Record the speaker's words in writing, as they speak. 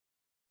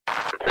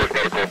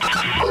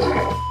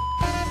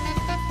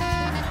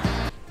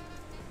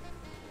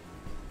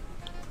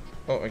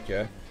Oh,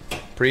 okay.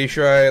 Pretty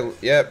sure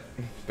yep.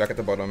 Back at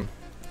the bottom.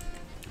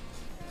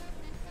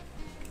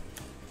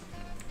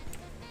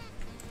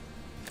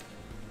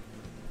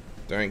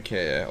 Don't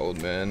care,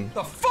 old man.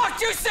 The fuck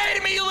you say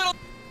to me, you little—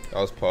 That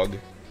was Pog.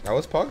 That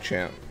was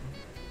BOGChamp.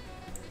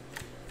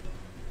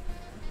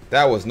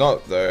 That was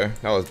not, though.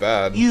 That was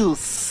bad. You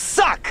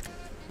suck!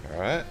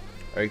 Alright.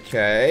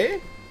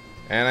 Okay.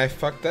 And I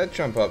fucked that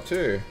jump up,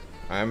 too.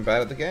 I'm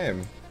bad at the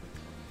game.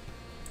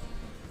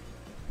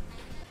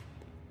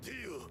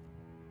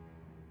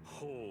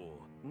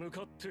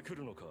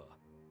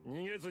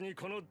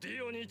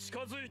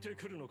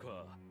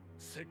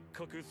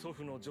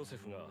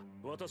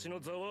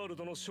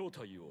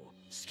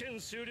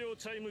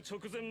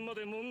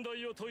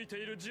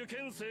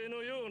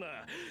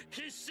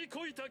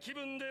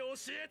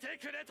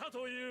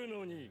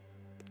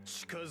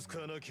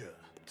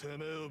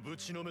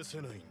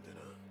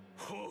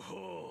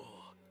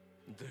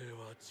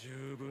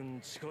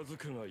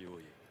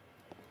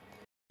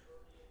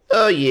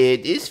 Oh yeah,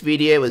 this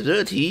video was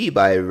brought to you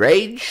by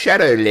Raid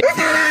Shadowless.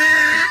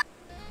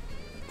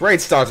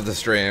 Great start to the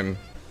stream.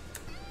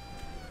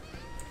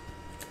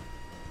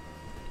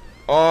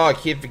 Oh, I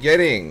keep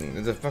forgetting.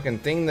 There's a fucking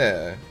thing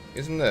there,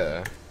 isn't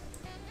there?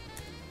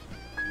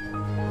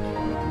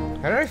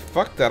 How did I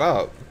fuck that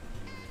up?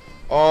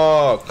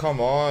 Oh,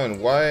 come on.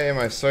 Why am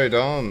I so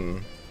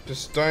dumb?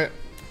 Just don't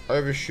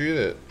overshoot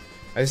it.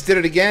 I just did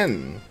it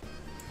again.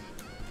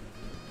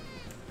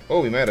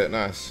 Oh, we made it.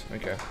 Nice.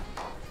 Okay.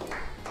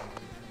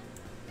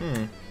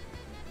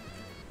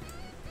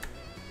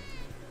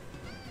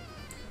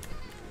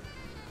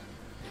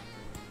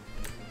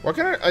 Why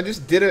can't I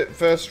just did it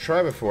first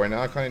try before and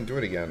now I can't even do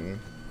it again.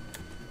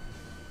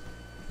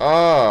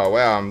 Oh,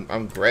 wow,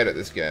 I'm great at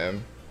this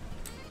game.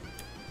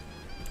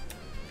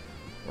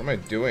 What am I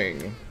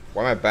doing?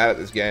 Why am I bad at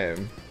this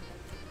game?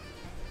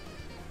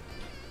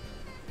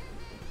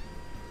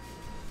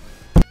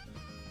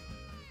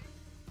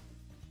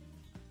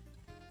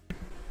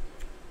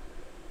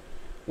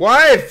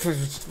 Why?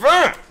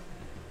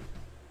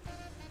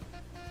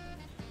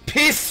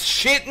 Piss,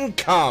 shit, and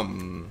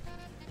cum.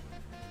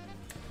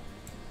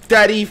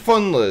 Daddy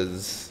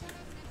Funlers.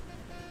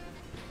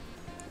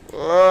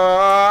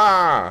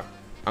 I'm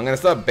gonna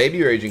start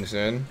baby raging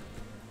soon.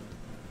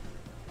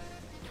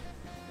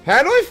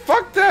 How do I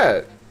fuck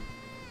that?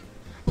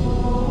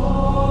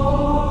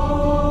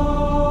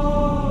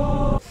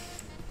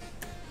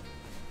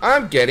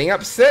 I'm getting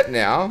upset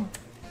now.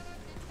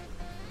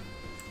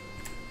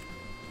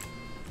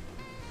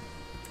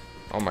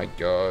 Oh my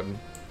god.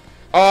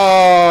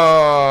 Oh,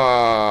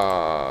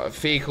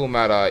 fecal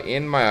matter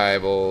in my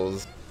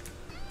eyeballs.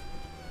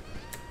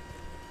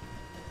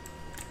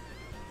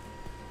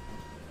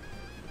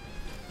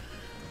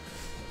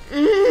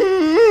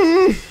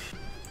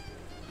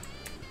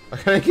 I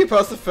can't get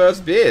past the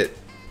first bit.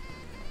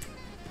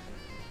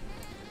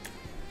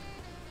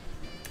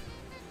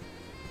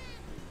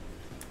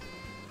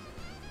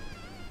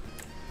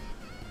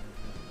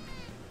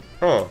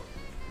 Oh.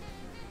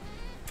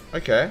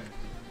 Okay.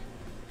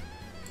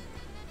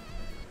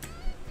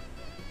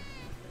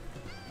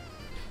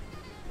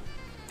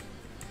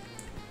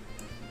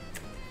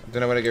 I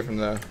don't know where to go from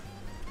there.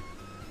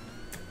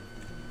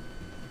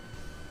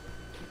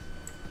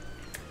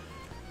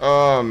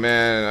 Oh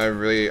man, I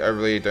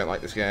really don't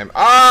like this game.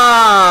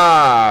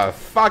 Ah,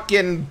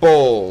 fucking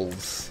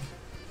balls.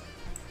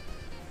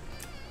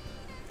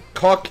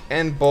 Cock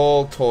and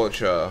ball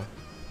torture.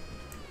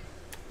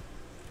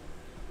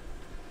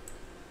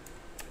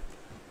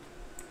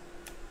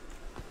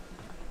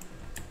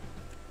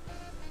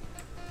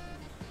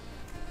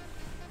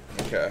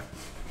 Okay.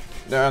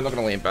 No, I'm not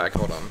gonna lean back,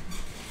 hold on.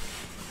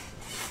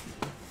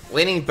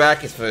 Leaning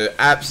back is for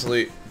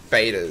absolute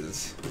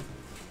betas.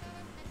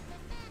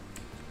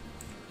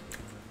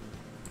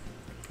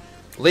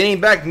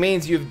 Leaning back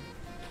means you've...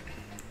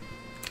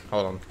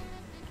 Hold on.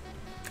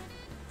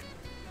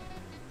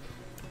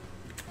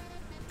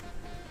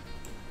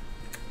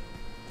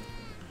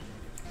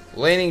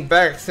 Leaning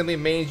back simply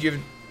means you've...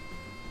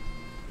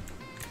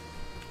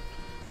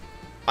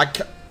 I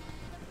ca...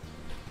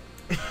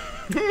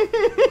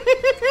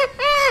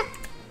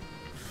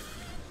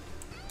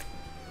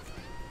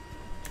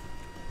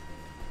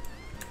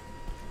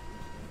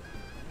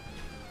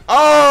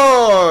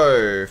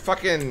 Oh!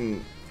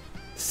 Fucking...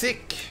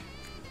 sick.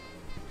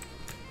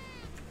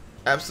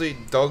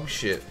 Absolute dog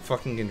shit.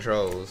 Fucking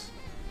controls.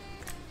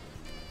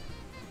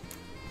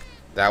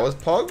 That was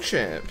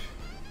BOGChamp.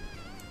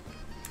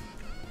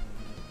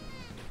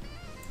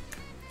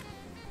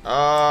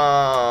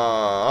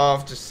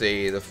 Off to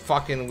see the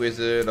fucking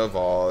Wizard of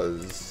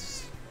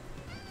Oz.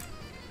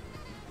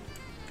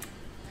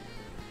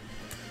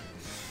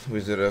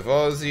 Wizard of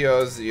Ozzy,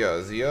 Ozzy,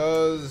 Ozzy,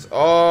 Oz.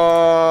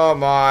 Oh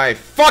my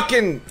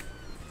fucking...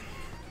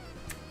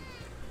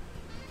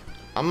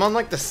 I'm on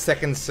like the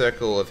second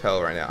circle of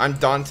hell right now. I'm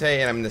Dante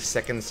and I'm in the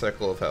second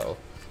circle of hell.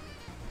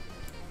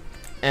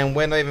 And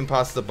we're not even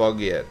past the bog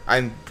yet.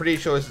 I'm pretty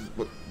sure this is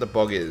what the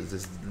bog is.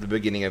 This is the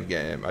beginning of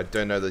game. I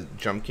don't know the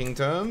Jump King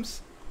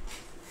terms.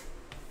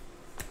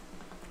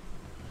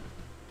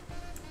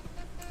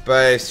 But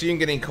I assume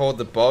getting called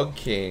the Bog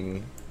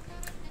King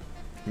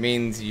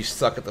means you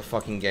suck at the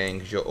fucking game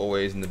because you're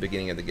always in the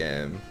beginning of the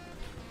game.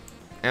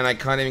 And I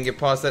can't even get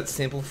past that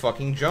simple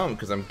fucking jump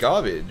because I'm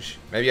garbage.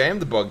 Maybe I am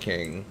the Bog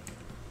King.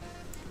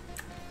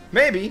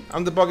 Maybe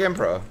I'm the Bog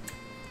Emperor.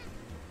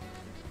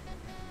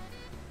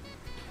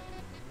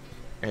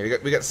 Okay,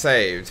 we got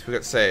saved. We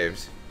got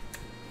saved.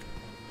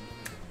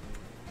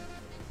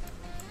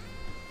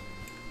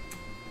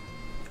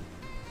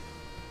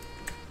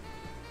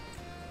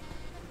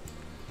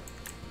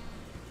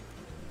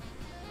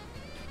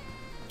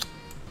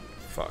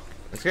 Fuck.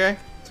 It's okay.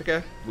 It's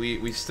okay.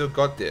 We still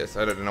got this.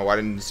 I don't know why I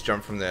didn't just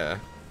jump from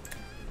there.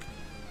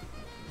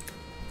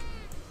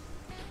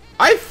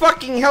 I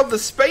fucking held the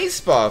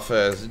spacebar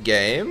first,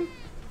 game.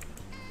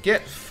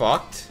 Get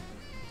fucked.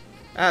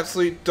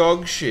 Absolute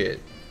dog shit.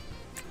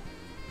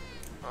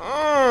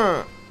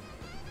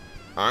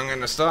 I'm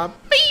gonna start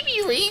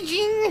baby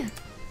raging.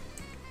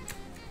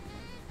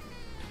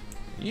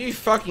 You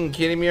fucking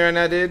kidding me right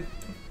now, dude?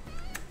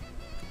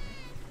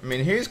 I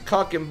mean, who's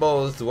cock and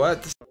balls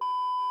what?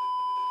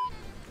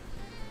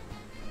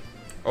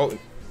 Oh.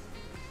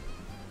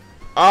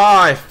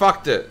 Ah, I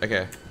fucked it.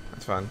 Okay,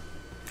 that's fine.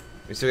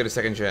 We still get a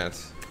second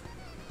chance.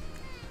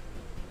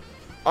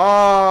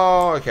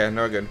 Oh, okay,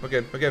 no, we're good. We're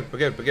good. We're good. We're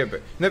good. We're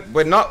good. Nope,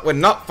 we're not. We're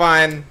not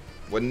fine.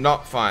 We're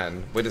not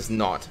fine. We're just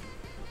not.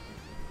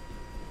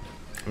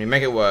 And we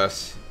make it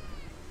worse.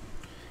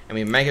 And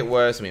we make it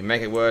worse. And we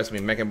make it worse. And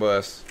we make it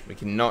worse. We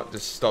cannot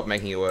just stop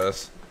making it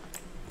worse.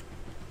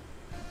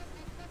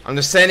 I'm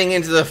descending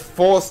into the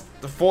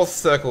fourth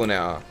circle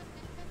now.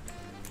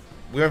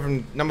 We went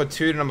from number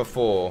 2 to number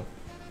 4.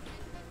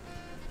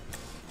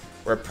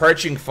 We're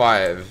approaching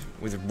 5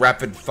 with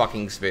rapid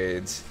fucking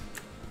speeds.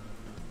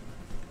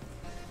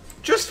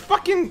 Just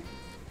fucking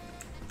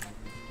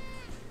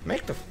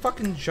make the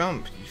fucking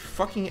jump, you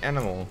fucking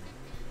animal.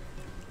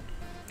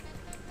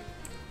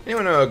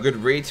 Anyone know a good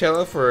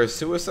retailer for a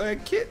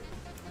suicide kit?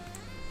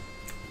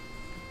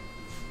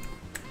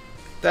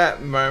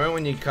 That moment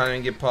when you can't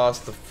even get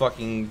past the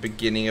fucking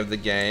beginning of the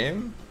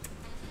game.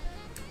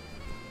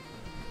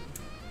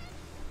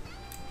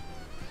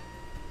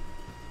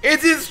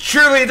 It is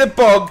truly the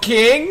Bog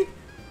King!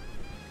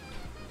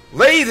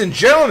 Ladies and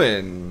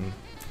gentlemen,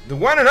 the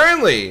one and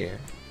only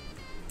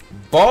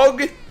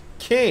Bog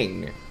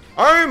King.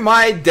 Oh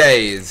my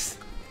days.